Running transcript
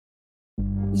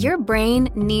Your brain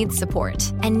needs support,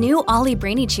 and new Ollie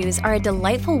Brainy Chews are a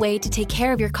delightful way to take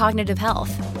care of your cognitive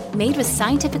health. Made with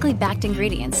scientifically backed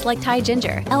ingredients like Thai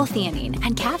ginger, L-theanine,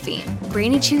 and caffeine,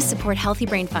 Brainy Chews support healthy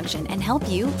brain function and help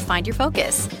you find your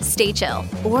focus, stay chill,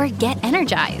 or get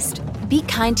energized. Be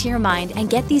kind to your mind and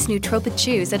get these nootropic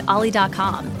chews at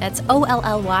ollie.com. That's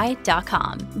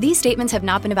OLLY.com. These statements have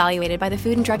not been evaluated by the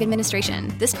Food and Drug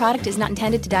Administration. This product is not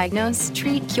intended to diagnose,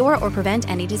 treat, cure, or prevent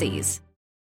any disease.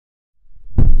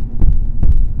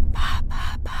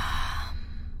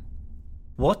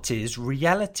 What is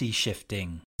reality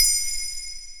shifting?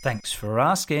 Thanks for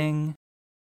asking.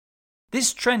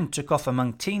 This trend took off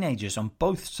among teenagers on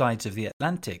both sides of the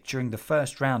Atlantic during the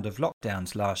first round of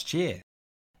lockdowns last year.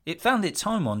 It found its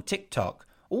home on TikTok,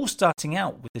 all starting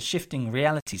out with the Shifting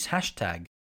Realities hashtag,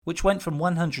 which went from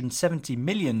 170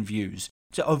 million views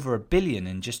to over 1 billion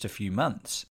in just a few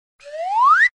months.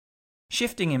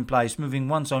 Shifting implies moving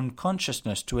one's own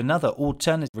consciousness to another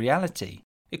alternate reality.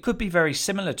 It could be very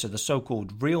similar to the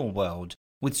so-called real world,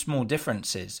 with small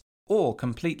differences, or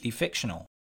completely fictional.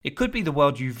 It could be the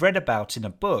world you've read about in a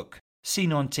book,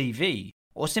 seen on TV,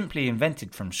 or simply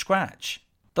invented from scratch.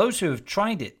 Those who have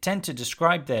tried it tend to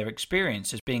describe their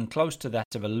experience as being close to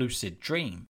that of a lucid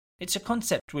dream. It's a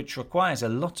concept which requires a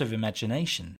lot of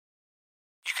imagination.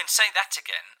 You can say that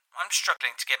again. I'm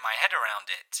struggling to get my head around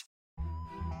it.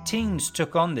 Teens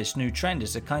took on this new trend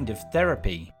as a kind of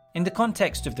therapy. In the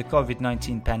context of the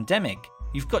COVID-19 pandemic,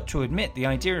 you've got to admit the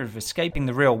idea of escaping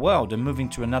the real world and moving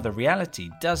to another reality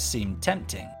does seem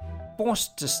tempting.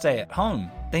 Forced to stay at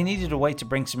home, they needed a way to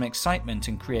bring some excitement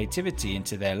and creativity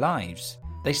into their lives.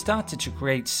 They started to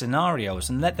create scenarios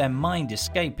and let their mind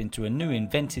escape into a new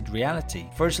invented reality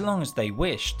for as long as they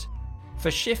wished.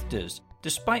 For shifters,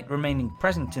 despite remaining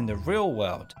present in the real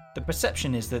world, the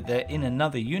perception is that they're in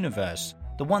another universe,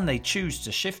 the one they choose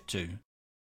to shift to.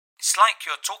 It's like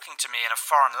you're talking to me in a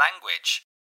foreign language.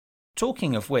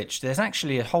 Talking of which, there's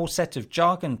actually a whole set of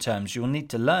jargon terms you'll need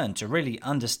to learn to really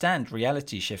understand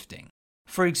reality shifting.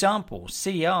 For example,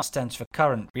 CR stands for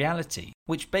current reality,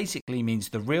 which basically means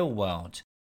the real world.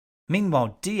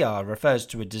 Meanwhile, DR refers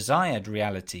to a desired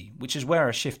reality, which is where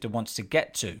a shifter wants to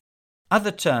get to. Other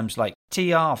terms like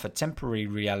TR for temporary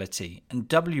reality and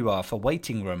WR for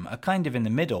waiting room are kind of in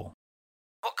the middle.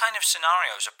 What kind of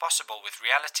scenarios are possible with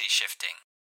reality shifting?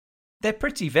 They're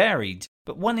pretty varied,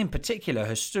 but one in particular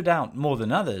has stood out more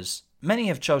than others. Many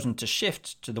have chosen to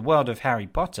shift to the world of Harry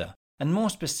Potter, and more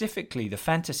specifically the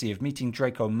fantasy of meeting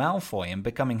Draco Malfoy and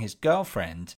becoming his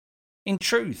girlfriend. In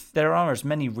truth, there are as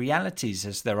many realities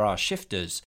as there are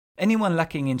shifters. Anyone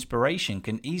lacking inspiration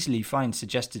can easily find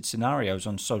suggested scenarios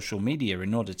on social media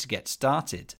in order to get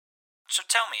started. So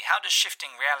tell me, how does shifting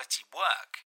reality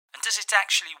work? And does it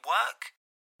actually work?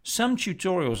 Some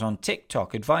tutorials on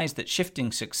TikTok advise that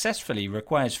shifting successfully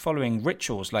requires following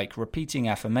rituals like repeating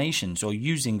affirmations or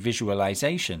using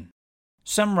visualization.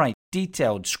 Some write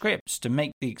detailed scripts to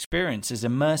make the experience as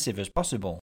immersive as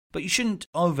possible, but you shouldn't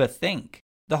overthink.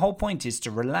 The whole point is to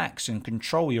relax and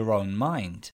control your own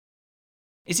mind.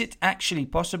 Is it actually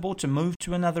possible to move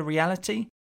to another reality?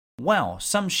 Well,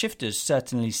 some shifters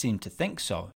certainly seem to think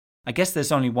so. I guess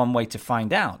there's only one way to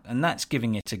find out, and that's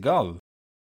giving it a go.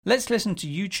 Let's listen to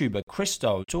YouTuber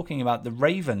Christo talking about the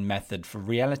Raven method for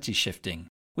reality shifting,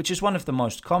 which is one of the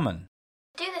most common.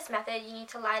 To do this method, you need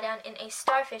to lie down in a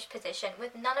starfish position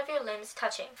with none of your limbs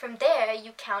touching. From there,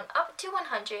 you count up to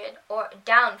 100 or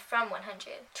down from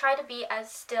 100. Try to be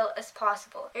as still as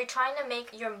possible. You're trying to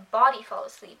make your body fall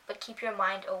asleep, but keep your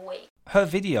mind awake. Her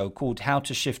video called How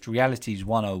to Shift Realities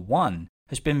 101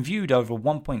 has been viewed over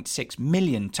 1.6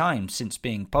 million times since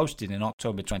being posted in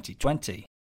October 2020.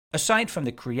 Aside from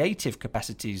the creative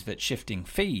capacities that shifting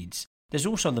feeds, there's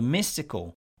also the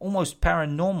mystical, almost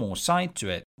paranormal side to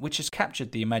it, which has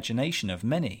captured the imagination of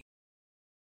many.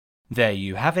 There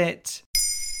you have it.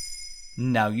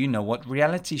 Now you know what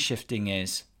reality shifting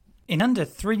is. In under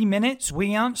 3 minutes,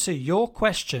 we answer your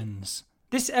questions.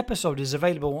 This episode is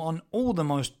available on all the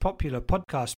most popular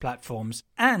podcast platforms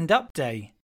and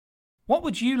Upday. What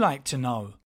would you like to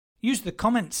know? Use the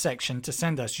comments section to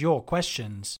send us your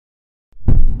questions.